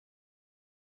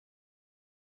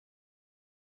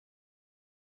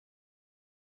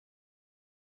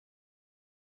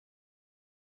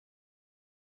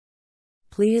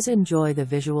Please enjoy the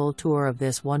visual tour of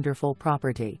this wonderful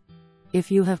property.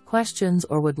 If you have questions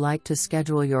or would like to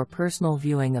schedule your personal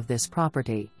viewing of this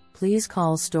property, please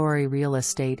call Story Real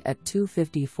Estate at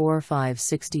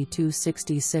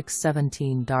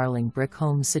 254-562-6617. Darling brick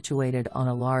home situated on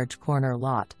a large corner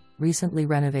lot, recently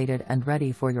renovated and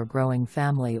ready for your growing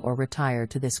family or retire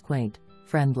to this quaint,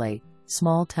 friendly,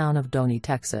 small town of Donie,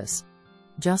 Texas.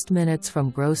 Just minutes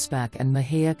from Groesbeck and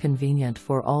Mexia, convenient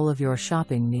for all of your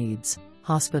shopping needs,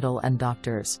 hospital and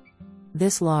doctors.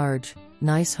 This large,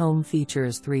 nice home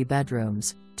features 3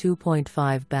 bedrooms,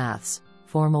 2.5 baths,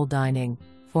 formal dining,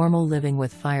 formal living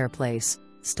with fireplace,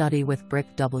 study with brick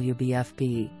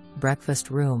WBFP,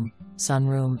 breakfast room,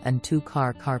 sunroom and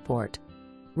 2-car carport.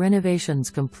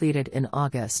 Renovations completed in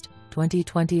August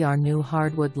 2020 are new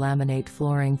hardwood laminate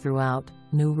flooring throughout,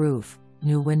 new roof,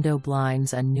 new window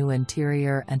blinds and new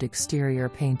interior and exterior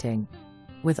painting.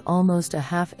 With almost a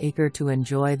half-acre to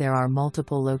enjoy, there are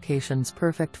multiple locations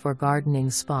perfect for gardening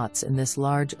spots in this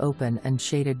large open and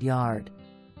shaded yard.